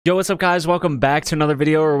Yo, what's up guys? Welcome back to another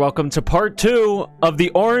video, or welcome to part 2 of the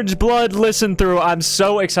Orange Blood listen through. I'm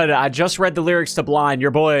so excited. I just read the lyrics to Blind. Your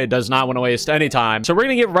boy does not want to waste any time. So we're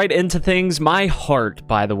gonna get right into things. My heart,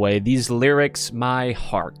 by the way, these lyrics, my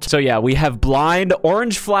heart. So yeah, we have Blind,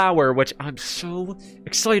 Orange Flower, which I'm so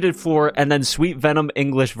excited for, and then Sweet Venom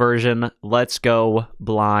English version. Let's go,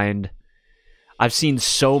 Blind. I've seen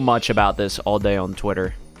so much about this all day on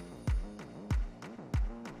Twitter.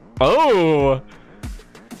 Oh!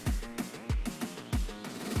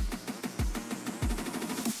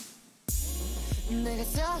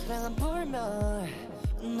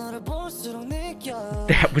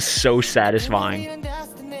 That was so satisfying.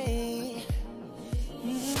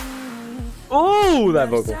 Oh, that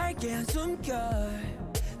vocal.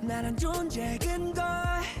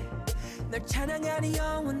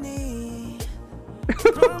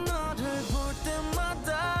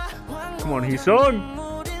 Come on, he sung.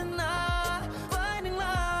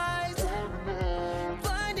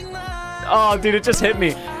 Oh, dude, it just hit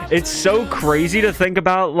me. It's so crazy to think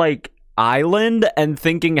about, like, Island and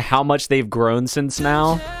thinking how much they've grown since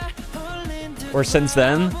now. Or since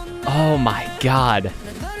then. Oh my god.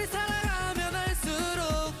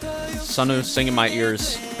 Sunu, sing in my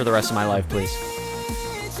ears for the rest of my life, please.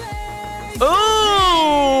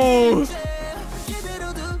 Oh!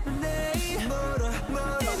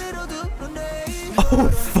 Oh,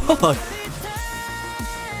 fuck.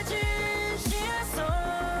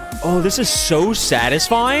 Oh, this is so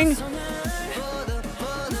satisfying.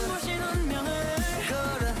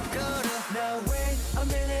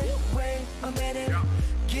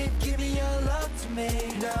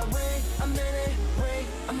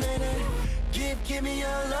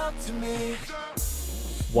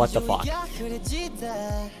 What the fuck?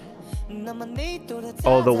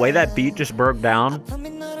 Oh, the way that beat just broke down.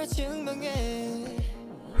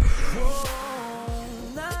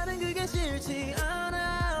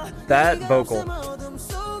 That vocal.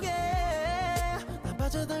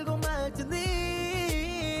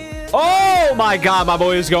 Oh my god, my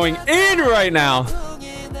boy is going in right now.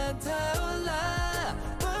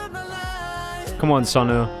 Come on,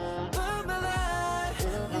 Sunu.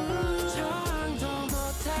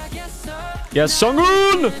 Yes,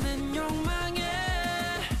 Sungun!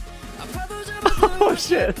 Oh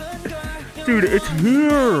shit. Dude, it's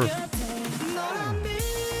here.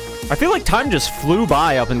 I feel like time just flew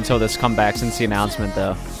by up until this comeback since the announcement,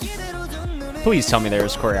 though. Please tell me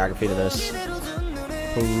there's choreography to this.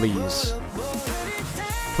 Please.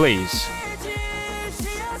 Please.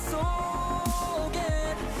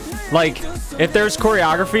 Like, if there's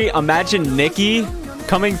choreography, imagine Nikki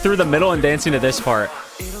coming through the middle and dancing to this part.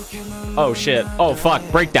 Oh, shit. Oh, fuck.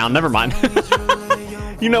 Breakdown. Never mind.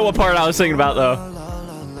 You know what part I was thinking about, though.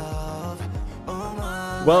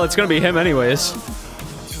 Well, it's gonna be him anyways.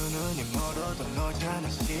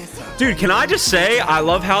 Dude, can I just say, I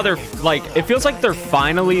love how they're, like, it feels like they're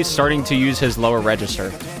finally starting to use his lower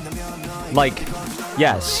register. Like,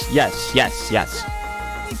 yes, yes, yes, yes.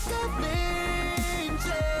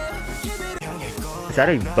 Is that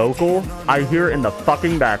a vocal I hear in the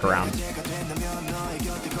fucking background?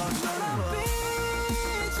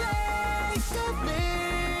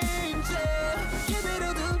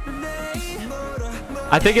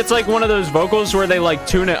 I think it's like one of those vocals where they like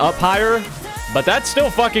tune it up higher, but that's still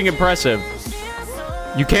fucking impressive.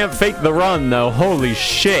 You can't fake the run though. Holy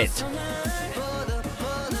shit.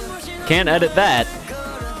 Can't edit that.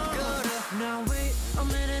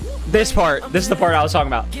 This part. This is the part I was talking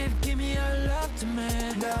about.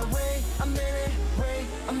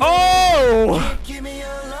 Oh!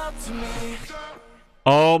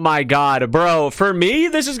 Oh my god, bro. For me,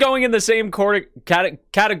 this is going in the same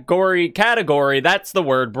category, that's the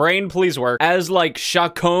word, brain please work, as like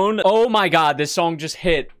Chacon. Oh my god, this song just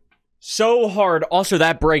hit so hard. Also,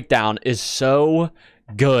 that breakdown is so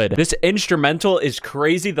good. This instrumental is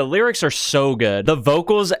crazy. The lyrics are so good. The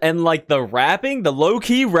vocals and like the rapping, the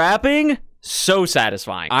low-key rapping, so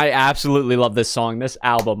satisfying. I absolutely love this song, this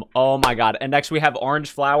album. Oh my god. And next we have Orange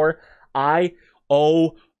Flower. I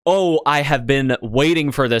have been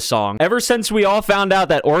waiting for this song. Ever since we all found out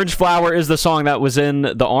that Orange Flower is the song that was in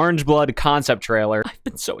the Orange Blood concept trailer, I've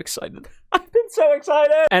been so excited. I've been so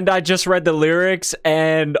excited. And I just read the lyrics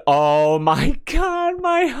and oh my god,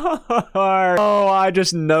 my heart. Oh, I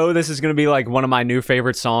just know this is going to be like one of my new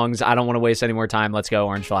favorite songs. I don't want to waste any more time. Let's go,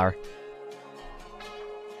 Orange Flower.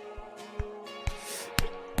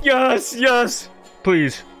 Yes, yes.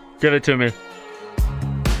 Please, give it to me.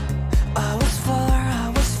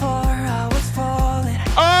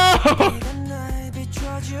 Oh!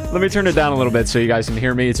 Let me turn it down a little bit so you guys can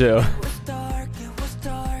hear me too.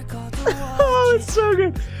 Oh, it's so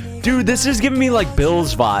good. Dude, this is giving me like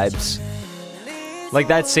Bill's vibes. Like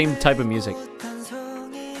that same type of music.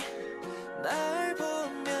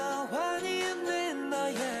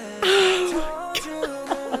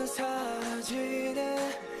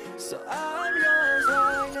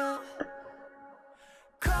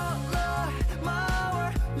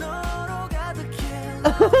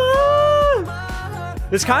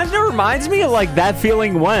 This kind of reminds me of like That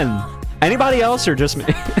Feeling When. Anybody else or just me?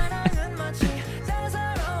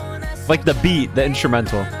 Like the beat, the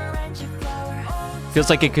instrumental. Feels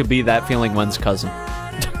like it could be That Feeling When's cousin.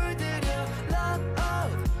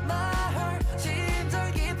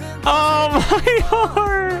 Oh my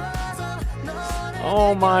heart!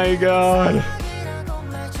 Oh my god.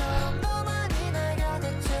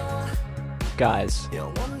 Guys.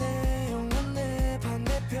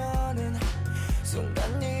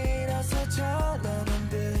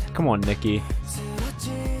 Come on, Nikki.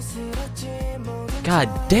 God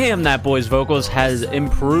damn, that boy's vocals has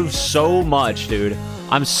improved so much, dude.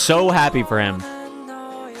 I'm so happy for him.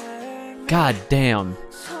 God damn.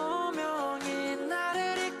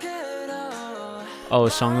 Oh,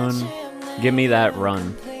 Sunghoon, give me that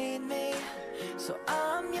run.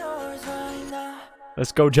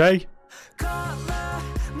 Let's go, Jay.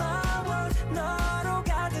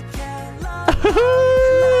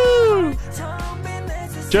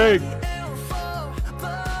 Jake.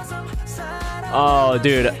 Oh,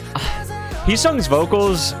 dude. Heesung's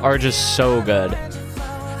vocals are just so good.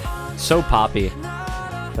 So poppy.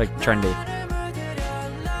 Like, trendy.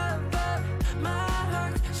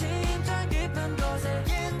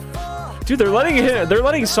 Dude, they're letting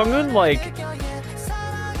Sunghoon, like,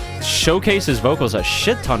 showcase his vocals a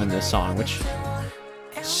shit ton in this song, which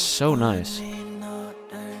is so nice.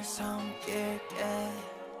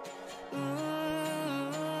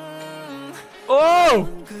 Oh!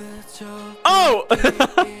 Oh!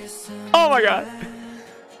 Oh my god.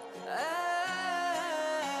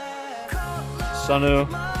 Sunu.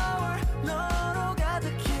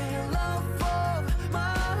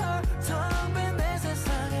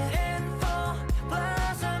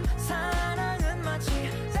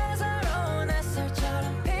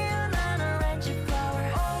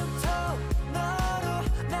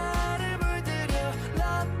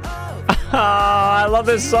 Oh, I love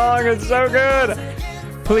this song. It's so good.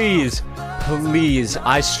 Please, please,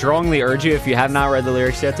 I strongly urge you, if you have not read the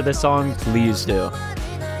lyrics yet to this song, please do.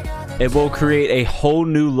 It will create a whole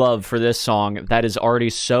new love for this song that is already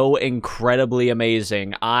so incredibly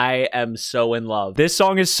amazing. I am so in love. This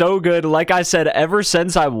song is so good. Like I said, ever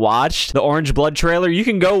since I watched the Orange Blood trailer, you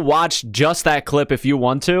can go watch just that clip if you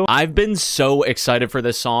want to. I've been so excited for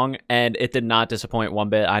this song, and it did not disappoint one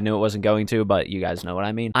bit. I knew it wasn't going to, but you guys know what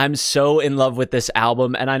I mean. I'm so in love with this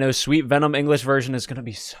album, and I know Sweet Venom English version is gonna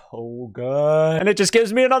be so good. And it just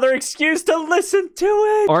gives me another excuse to listen to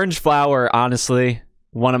it. Orange Flower, honestly,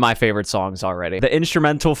 one of my favorite songs already. The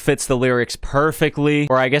instrumental fits the lyrics perfectly,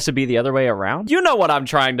 or I guess it'd be the other way around. You know what I'm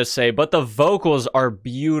trying to say, but the vocals are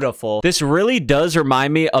beautiful. This really does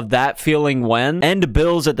remind me of That Feeling When and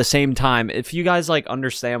Bills at the same time. If you guys like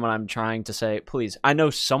understand what I'm trying to say, please. I know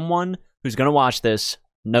someone who's gonna watch this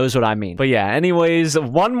knows what I mean. But yeah, anyways,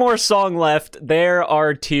 one more song left. There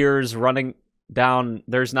are tears running down.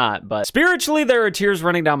 There's not, but spiritually there are tears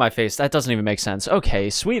running down my face. That doesn't even make sense. Okay,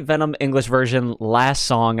 Sweet Venom English version, last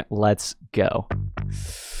song. Let's go.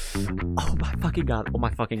 Oh my fucking god. Oh my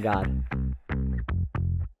fucking god.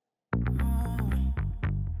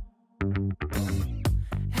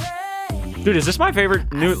 Dude, is this my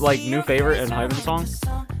favorite new favorite ENHYPEN song?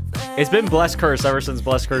 It's been Blessed Curse ever since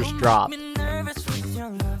Blessed Curse dropped.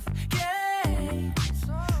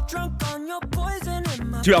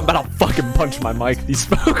 Dude, I'm about to fucking punch my mic. These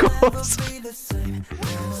vocals.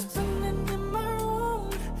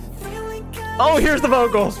 Oh, here's the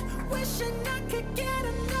vocals.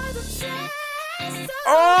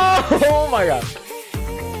 Oh my god.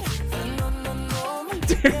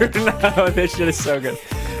 Dude, no, this shit is so good.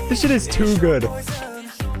 This shit is too good.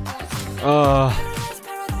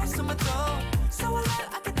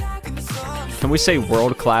 Can we say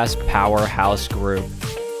world-class powerhouse group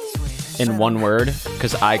in one word?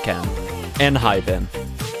 Because I can. ENHYPEN.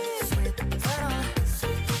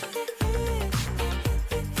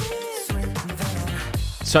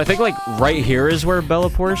 So I think like right here is where Bella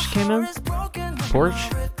Porsche came in.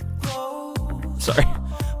 Porsche? Sorry.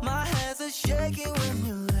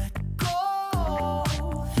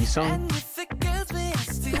 Heesung.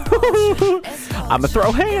 I'ma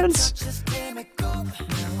throw hands.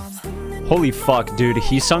 Holy fuck, dude.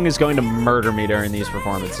 Heesung is going to murder me during these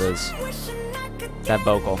performances. That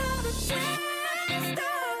vocal.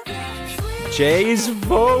 Jay's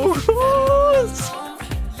vocals.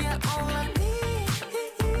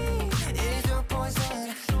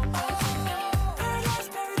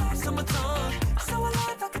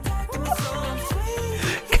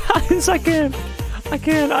 Guys, I can't.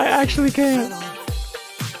 I actually can't.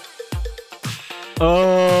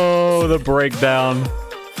 Oh, the breakdown.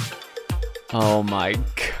 Oh my God.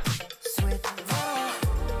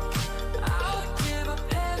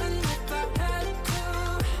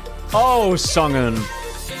 Oh, Sunghoon.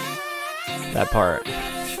 That part.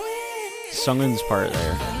 Sunghoon's part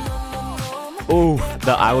there. Ooh,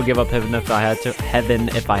 the I would give up heaven if I had to. Heaven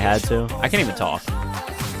if I had to. I can't even talk.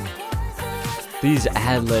 These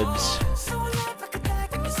ad-libs.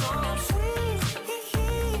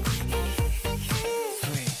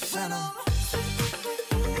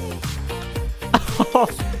 Oh,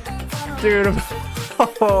 dude.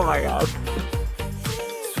 Oh my God.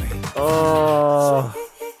 Oh.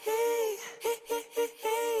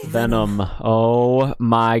 Venom. Oh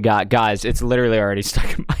my God. Guys, it's literally already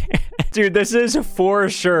stuck in my head. Dude, this is for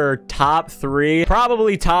sure top 3,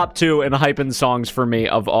 probably top 2 ENHYPEN songs for me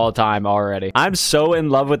of all time already. I'm so in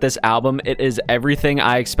love with this album. It is everything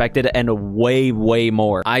I expected and way, way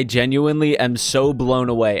more. I genuinely am so blown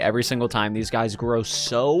away every single time. These guys grow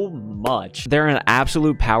so much. They're an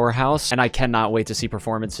absolute powerhouse, and I cannot wait to see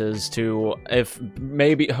performances to, if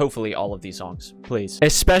maybe, hopefully all of these songs, please.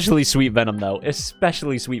 Especially Sweet Venom, though.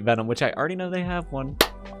 Especially Sweet Venom, which I already know they have one.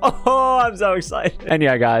 Oh, I'm so excited. And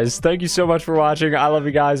yeah, guys, thank you so much for watching. I love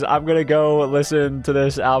you guys. I'm gonna go listen to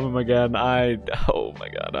this album again. Oh my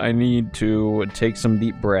God, I need to take some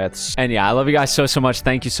deep breaths. And yeah, I love you guys so much.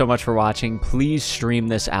 Thank you so much for watching. Please stream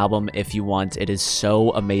this album if you want. It is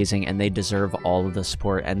so amazing, and they deserve all of the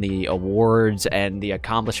support and the awards and the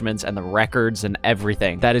accomplishments and the records and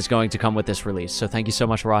everything that is going to come with this release. So thank you so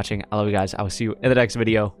much for watching. I love you guys. I will see you in the next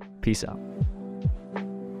video. Peace out.